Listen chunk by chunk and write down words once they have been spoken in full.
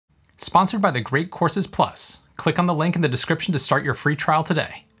Sponsored by the Great Courses Plus. Click on the link in the description to start your free trial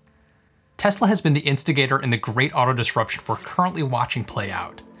today. Tesla has been the instigator in the great auto disruption we're currently watching play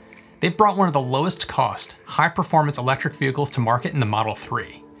out. They've brought one of the lowest cost, high-performance electric vehicles to market in the Model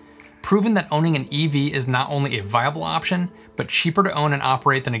 3, proving that owning an EV is not only a viable option, but cheaper to own and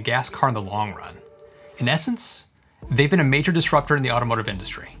operate than a gas car in the long run. In essence, they've been a major disruptor in the automotive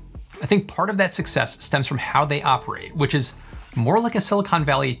industry. I think part of that success stems from how they operate, which is more like a Silicon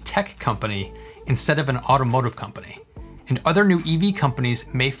Valley tech company instead of an automotive company. And other new EV companies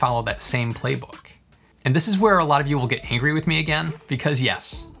may follow that same playbook. And this is where a lot of you will get angry with me again, because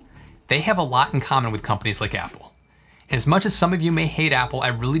yes, they have a lot in common with companies like Apple. And as much as some of you may hate Apple, I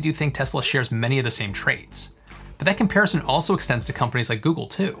really do think Tesla shares many of the same traits. But that comparison also extends to companies like Google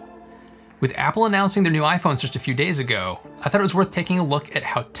too. With Apple announcing their new iPhones just a few days ago, I thought it was worth taking a look at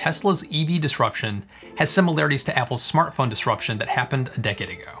how Tesla's EV disruption has similarities to Apple's smartphone disruption that happened a decade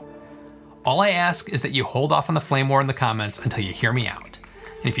ago. All I ask is that you hold off on the flame war in the comments until you hear me out.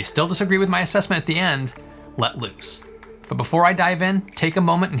 And if you still disagree with my assessment at the end, let loose. But before I dive in, take a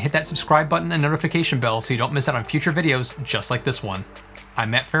moment and hit that subscribe button and notification bell so you don't miss out on future videos just like this one.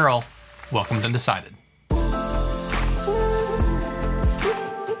 I'm Matt Ferrell. Welcome to Undecided.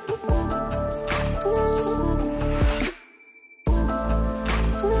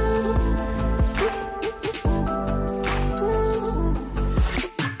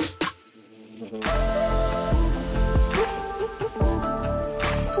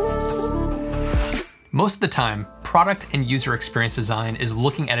 Most of the time, product and user experience design is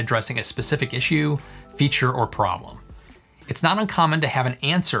looking at addressing a specific issue, feature, or problem. It's not uncommon to have an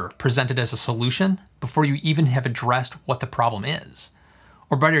answer presented as a solution before you even have addressed what the problem is.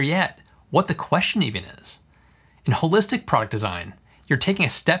 Or better yet, what the question even is. In holistic product design, you're taking a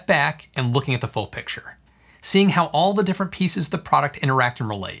step back and looking at the full picture, seeing how all the different pieces of the product interact and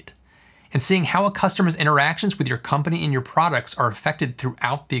relate, and seeing how a customer's interactions with your company and your products are affected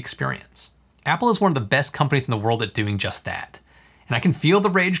throughout the experience. Apple is one of the best companies in the world at doing just that. And I can feel the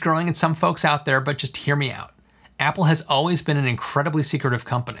rage growing in some folks out there, but just hear me out. Apple has always been an incredibly secretive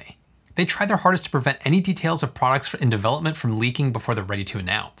company. They try their hardest to prevent any details of products in development from leaking before they're ready to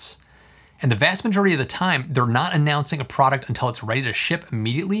announce. And the vast majority of the time, they're not announcing a product until it's ready to ship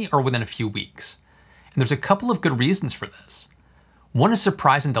immediately or within a few weeks. And there's a couple of good reasons for this. One is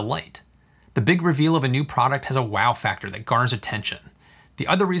surprise and delight. The big reveal of a new product has a wow factor that garners attention. The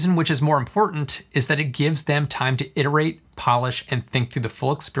other reason, which is more important, is that it gives them time to iterate, polish, and think through the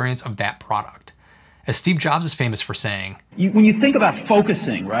full experience of that product. As Steve Jobs is famous for saying, when you think about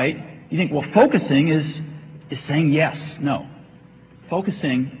focusing, right, you think, well, focusing is saying yes, no.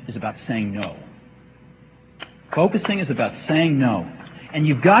 Focusing is about saying no. Focusing is about saying no. And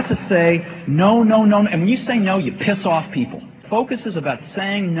you've got to say no, no, no. And when you say no, you piss off people. Focus is about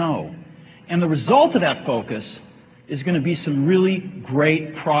saying no. And the result of that focus is going to be some really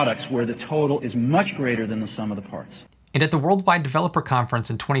great products where the total is much greater than the sum of the parts. And at the Worldwide Developer Conference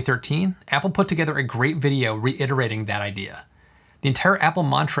in 2013, Apple put together a great video reiterating that idea. The entire Apple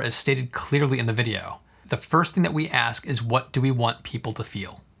mantra is stated clearly in the video. The first thing that we ask is, what do we want people to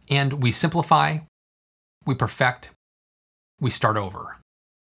feel? And we simplify, we perfect, we start over,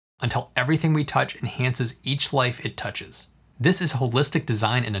 until everything we touch enhances each life it touches. This is holistic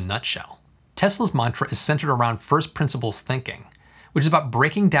design in a nutshell. Tesla's mantra is centered around first principles thinking, which is about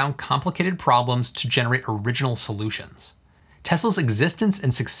breaking down complicated problems to generate original solutions. Tesla's existence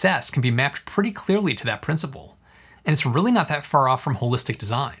and success can be mapped pretty clearly to that principle, and it's really not that far off from holistic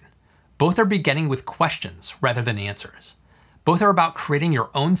design. Both are beginning with questions rather than answers. Both are about creating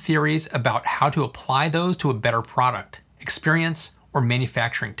your own theories about how to apply those to a better product, experience, or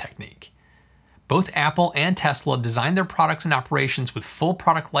manufacturing technique. Both Apple and Tesla design their products and operations with full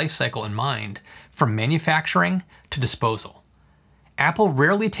product lifecycle in mind, from manufacturing to disposal. Apple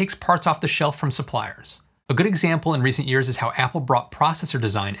rarely takes parts off the shelf from suppliers. A good example in recent years is how Apple brought processor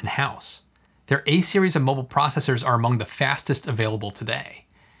design in-house. Their A series of mobile processors are among the fastest available today.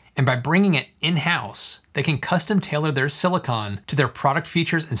 And by bringing it in-house, they can custom tailor their silicon to their product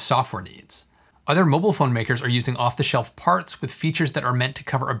features and software needs. Other mobile phone makers are using off-the-shelf parts with features that are meant to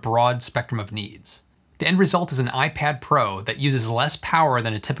cover a broad spectrum of needs. The end result is an iPad Pro that uses less power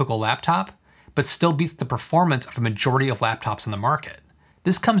than a typical laptop, but still beats the performance of a majority of laptops on the market.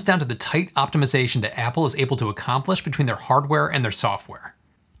 This comes down to the tight optimization that Apple is able to accomplish between their hardware and their software.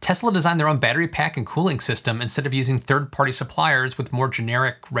 Tesla designed their own battery pack and cooling system instead of using third-party suppliers with more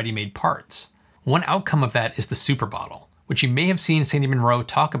generic, ready-made parts. One outcome of that is the Super Bottle, which you may have seen Sandy Munro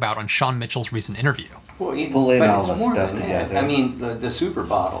talk about on Sean Mitchell's recent interview. Well, pulling all the stuff together. I mean, the Super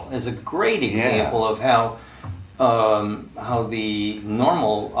Bottle is a great example of how how the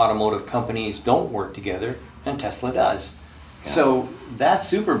normal automotive companies don't work together, and Tesla does. Yeah. So that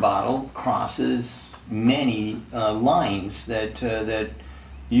super bottle crosses many lines that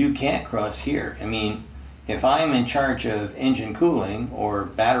you can't cross here. I mean, if I'm in charge of engine cooling or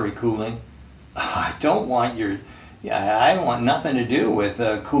battery cooling, I don't want I want nothing to do with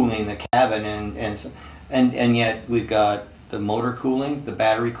cooling the cabin and yet we've got the motor cooling, the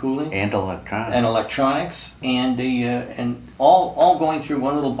battery cooling, and electronics, and all going through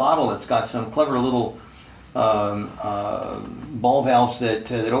one little bottle that's got some clever little ball valves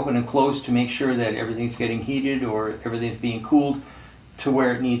that open and close to make sure that everything's getting heated or everything's being cooled to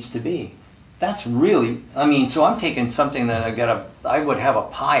where it needs to be. That's really, I mean, so I'm taking something that I would have a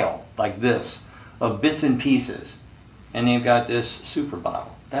pile like this of bits and pieces, and they've got this super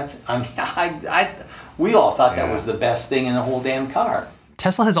bottle. That's, I mean, we all thought that was the best thing in the whole damn car.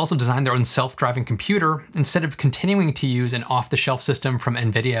 Tesla has also designed their own self-driving computer instead of continuing to use an off-the-shelf system from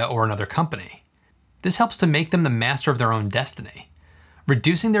NVIDIA or another company. This helps to make them the master of their own destiny.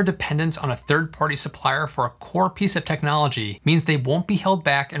 Reducing their dependence on a third-party supplier for a core piece of technology means they won't be held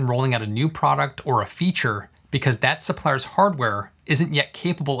back in rolling out a new product or a feature because that supplier's hardware isn't yet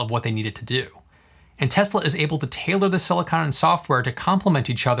capable of what they need it to do. And Tesla is able to tailor the silicon and software to complement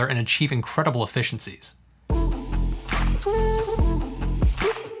each other and achieve incredible efficiencies.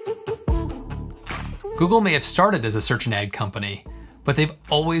 Google may have started as a search and ad company, but they've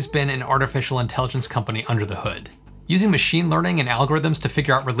always been an artificial intelligence company under the hood, using machine learning and algorithms to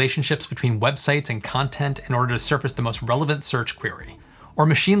figure out relationships between websites and content in order to surface the most relevant search query, or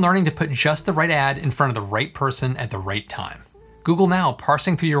machine learning to put just the right ad in front of the right person at the right time. Google Now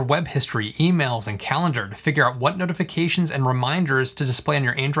parsing through your web history, emails, and calendar to figure out what notifications and reminders to display on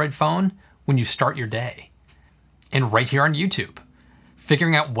your Android phone when you start your day. And right here on YouTube,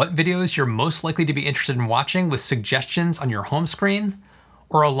 figuring out what videos you're most likely to be interested in watching with suggestions on your home screen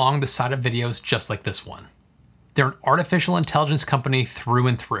or along the side of videos just like this one. They're an artificial intelligence company through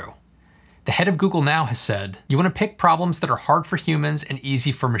and through. The head of Google Now has said, you want to pick problems that are hard for humans and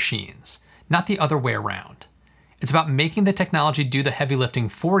easy for machines, not the other way around. It's about making the technology do the heavy lifting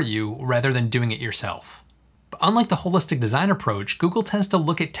for you rather than doing it yourself. But unlike the holistic design approach, Google tends to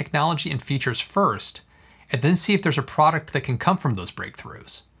look at technology and features first, and then see if there's a product that can come from those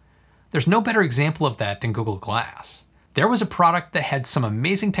breakthroughs. There's no better example of that than Google Glass. There was a product that had some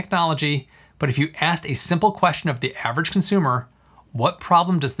amazing technology, but if you asked a simple question of the average consumer, what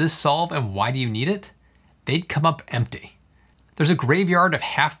problem does this solve and why do you need it? They'd come up empty. There's a graveyard of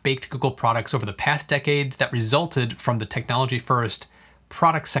half-baked Google products over the past decade that resulted from the technology first,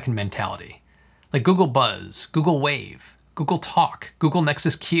 product second mentality. Like Google Buzz, Google Wave, Google Talk, Google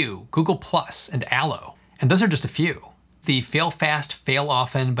Nexus Q, Google Plus, and Allo. And those are just a few. The fail fast, fail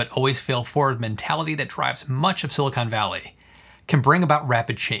often, but always fail forward mentality that drives much of Silicon Valley can bring about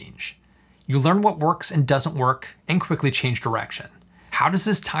rapid change. You learn what works and doesn't work and quickly change direction. How does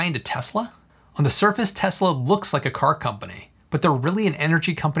this tie into Tesla? On the surface, Tesla looks like a car company, but they're really an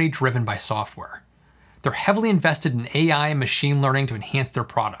energy company driven by software. They're heavily invested in AI and machine learning to enhance their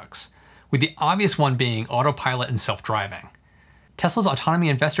products, with the obvious one being autopilot and self-driving. Tesla's Autonomy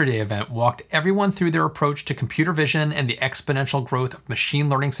Investor Day event walked everyone through their approach to computer vision and the exponential growth of machine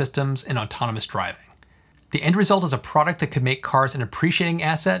learning systems in autonomous driving. The end result is a product that could make cars an appreciating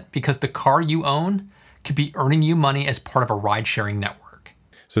asset because the car you own could be earning you money as part of a ride-sharing network.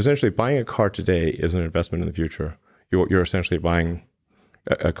 So essentially, buying a car today is an investment in the future. You're essentially buying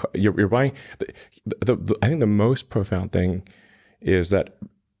a car. You're buying. I think the most profound thing is that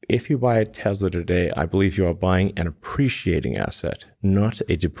if you buy a Tesla today, I believe you are buying an appreciating asset, not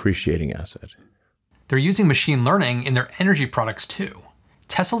a depreciating asset. They're using machine learning in their energy products too.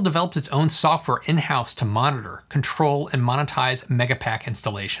 Tesla developed its own software in-house to monitor, control, and monetize Megapack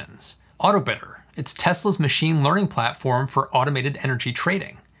installations. Autobidder, it's Tesla's machine learning platform for automated energy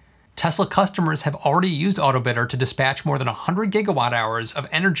trading. Tesla customers have already used Autobidder to dispatch more than 100 gigawatt hours of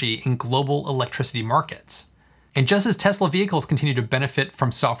energy in global electricity markets. And just as Tesla vehicles continue to benefit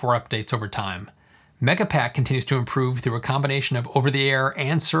from software updates over time, Megapack continues to improve through a combination of over-the-air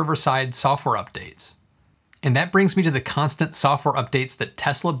and server-side software updates. And that brings me to the constant software updates that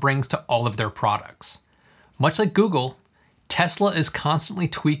Tesla brings to all of their products. Much like Google, Tesla is constantly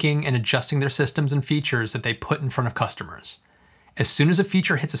tweaking and adjusting their systems and features that they put in front of customers. As soon as a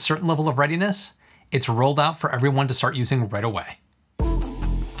feature hits a certain level of readiness, it's rolled out for everyone to start using right away.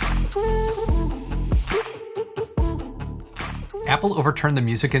 Apple overturned the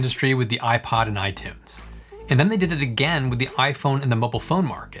music industry with the iPod and iTunes. And then they did it again with the iPhone and the mobile phone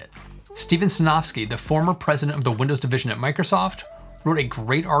market. Steven Sinofsky, the former president of the Windows division at Microsoft, wrote a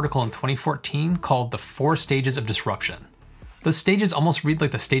great article in 2014 called The 4 Stages of Disruption. Those stages almost read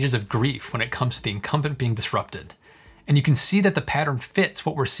like the stages of grief when it comes to the incumbent being disrupted. And you can see that the pattern fits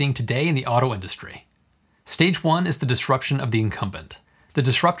what we're seeing today in the auto industry. Stage 1 is the disruption of the incumbent. The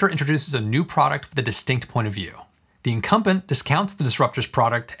disruptor introduces a new product with a distinct point of view. The incumbent discounts the disruptor's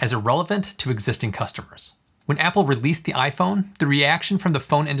product as irrelevant to existing customers. When Apple released the iPhone, the reaction from the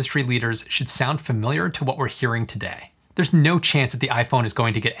phone industry leaders should sound familiar to what we're hearing today. There's no chance that the iPhone is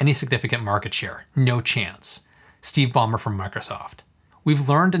going to get any significant market share. No chance. Steve Ballmer from Microsoft. We've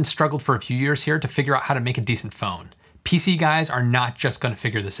learned and struggled for a few years here to figure out how to make a decent phone. PC guys are not just going to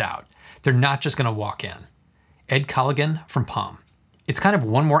figure this out. They're not just going to walk in. Ed Colligan from Palm. It's kind of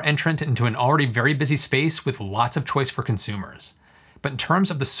one more entrant into an already very busy space with lots of choice for consumers. But in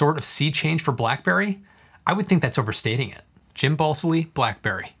terms of the sort of sea change for BlackBerry, I would think that's overstating it. Jim Balsillie,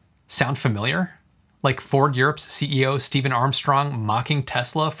 BlackBerry. Sound familiar? Like Ford Europe's CEO Stephen Armstrong mocking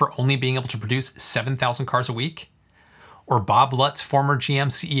Tesla for only being able to produce 7,000 cars a week? Or Bob Lutz, former GM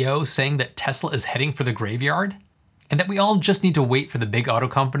CEO, saying that Tesla is heading for the graveyard? And that we all just need to wait for the big auto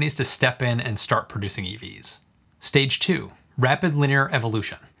companies to step in and start producing EVs. Stage 2, rapid linear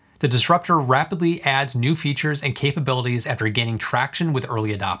evolution. The disruptor rapidly adds new features and capabilities after gaining traction with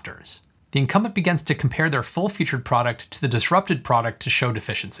early adopters. The incumbent begins to compare their full-featured product to the disrupted product to show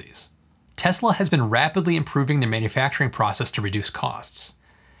deficiencies. Tesla has been rapidly improving their manufacturing process to reduce costs,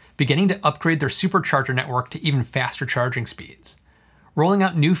 beginning to upgrade their supercharger network to even faster charging speeds, rolling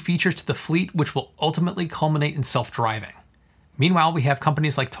out new features to the fleet which will ultimately culminate in self-driving. Meanwhile, we have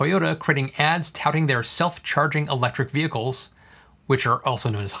companies like Toyota creating ads touting their self-charging electric vehicles, which are also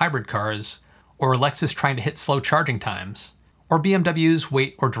known as hybrid cars, or Lexus trying to hit slow charging times, or BMW's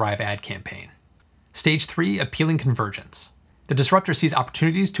wait or drive ad campaign. Stage 3, appealing convergence. The disruptor sees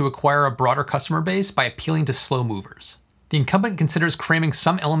opportunities to acquire a broader customer base by appealing to slow movers. The incumbent considers cramming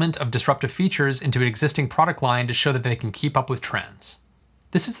some element of disruptive features into an existing product line to show that they can keep up with trends.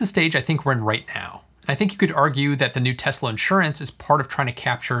 This is the stage I think we're in right now. I think you could argue that the new Tesla insurance is part of trying to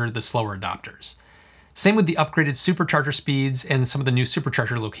capture the slower adopters. Same with the upgraded supercharger speeds and some of the new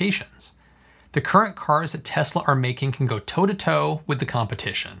supercharger locations. The current cars that Tesla are making can go toe-to-toe with the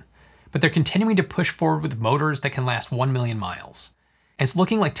competition, but they're continuing to push forward with motors that can last 1 million miles. And it's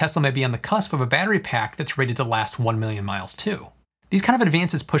looking like Tesla may be on the cusp of a battery pack that's rated to last 1 million miles too. These kind of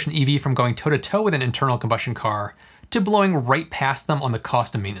advances push an EV from going toe-to-toe with an internal combustion car to blowing right past them on the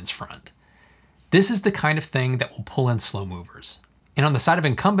cost and maintenance front. This is the kind of thing that will pull in slow movers. And on the side of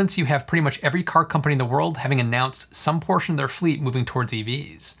incumbents, you have pretty much every car company in the world having announced some portion of their fleet moving towards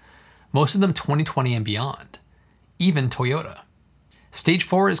EVs. Most of them 2020 and beyond. Even Toyota. Stage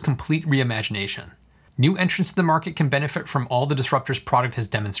 4 is complete reimagination. New entrants to the market can benefit from all the disruptor's product has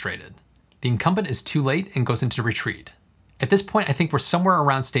demonstrated. The incumbent is too late and goes into retreat. At this point, I think we're somewhere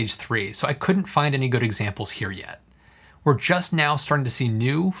around stage 3, so I couldn't find any good examples here yet. We're just now starting to see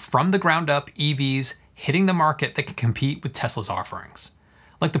new, from the ground up EVs hitting the market that can compete with Tesla's offerings,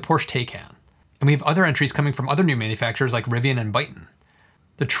 like the Porsche Taycan. And we have other entries coming from other new manufacturers like Rivian and Byton.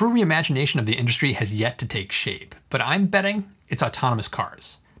 The true reimagination of the industry has yet to take shape, but I'm betting it's autonomous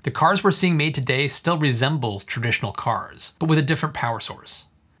cars. The cars we're seeing made today still resemble traditional cars, but with a different power source.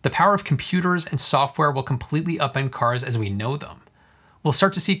 The power of computers and software will completely upend cars as we know them. We'll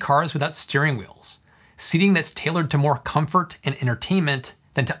start to see cars without steering wheels, seating that's tailored to more comfort and entertainment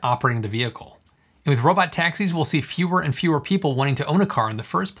than to operating the vehicle. And with robot taxis, we'll see fewer and fewer people wanting to own a car in the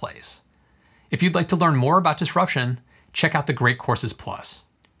first place. If you'd like to learn more about disruption, check out the Great Courses Plus,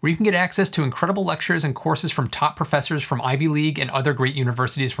 where you can get access to incredible lectures and courses from top professors from Ivy League and other great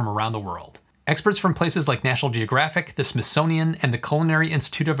universities from around the world. Experts from places like National Geographic, the Smithsonian, and the Culinary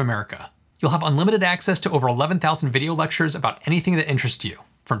Institute of America. You'll have unlimited access to over 11,000 video lectures about anything that interests you,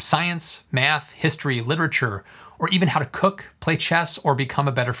 from science, math, history, literature, or even how to cook, play chess, or become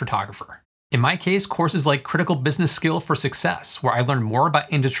a better photographer. In my case, courses like Critical Business Skill for Success, where I learned more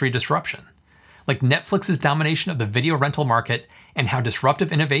about industry disruption, like Netflix's domination of the video rental market and how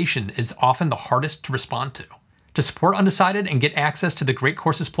disruptive innovation is often the hardest to respond to. To support Undecided and get access to the Great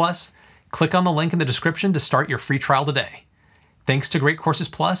Courses Plus, click on the link in the description to start your free trial today. Thanks to Great Courses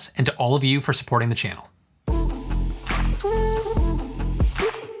Plus and to all of you for supporting the channel.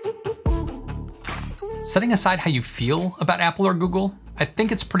 Setting aside how you feel about Apple or Google, I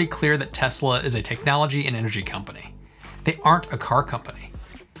think it's pretty clear that Tesla is a technology and energy company. They aren't a car company.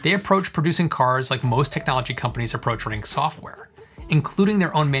 They approach producing cars like most technology companies approach running software, including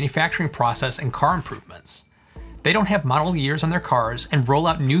their own manufacturing process and car improvements. They don't have model years on their cars and roll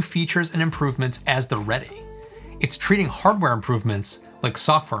out new features and improvements as they're ready. It's treating hardware improvements like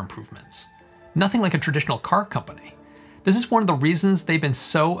software improvements. Nothing like a traditional car company. This is one of the reasons they've been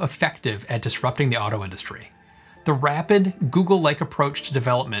so effective at disrupting the auto industry. The rapid, Google-like approach to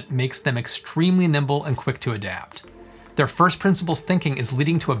development makes them extremely nimble and quick to adapt. Their first principles thinking is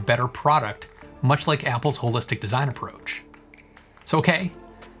leading to a better product, much like Apple's holistic design approach. So okay,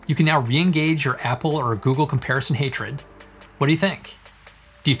 you can now re-engage your Apple or Google comparison hatred. What do you think?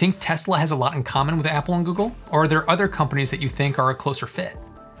 Do you think Tesla has a lot in common with Apple and Google? Or are there other companies that you think are a closer fit?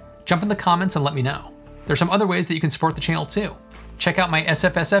 Jump in the comments and let me know. There's some other ways that you can support the channel too. Check out my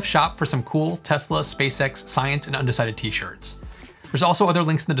SFSF shop for some cool Tesla, SpaceX, Science, and Undecided t-shirts. There's also other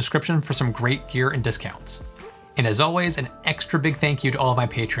links in the description for some great gear and discounts. And as always, an extra big thank you to all of my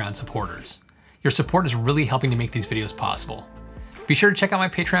Patreon supporters. Your support is really helping to make these videos possible. Be sure to check out my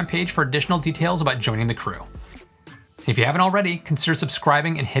Patreon page for additional details about joining the crew. And if you haven't already, consider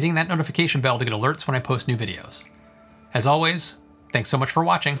subscribing and hitting that notification bell to get alerts when I post new videos. As always, thanks so much for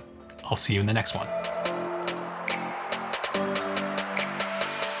watching. I'll see you in the next one.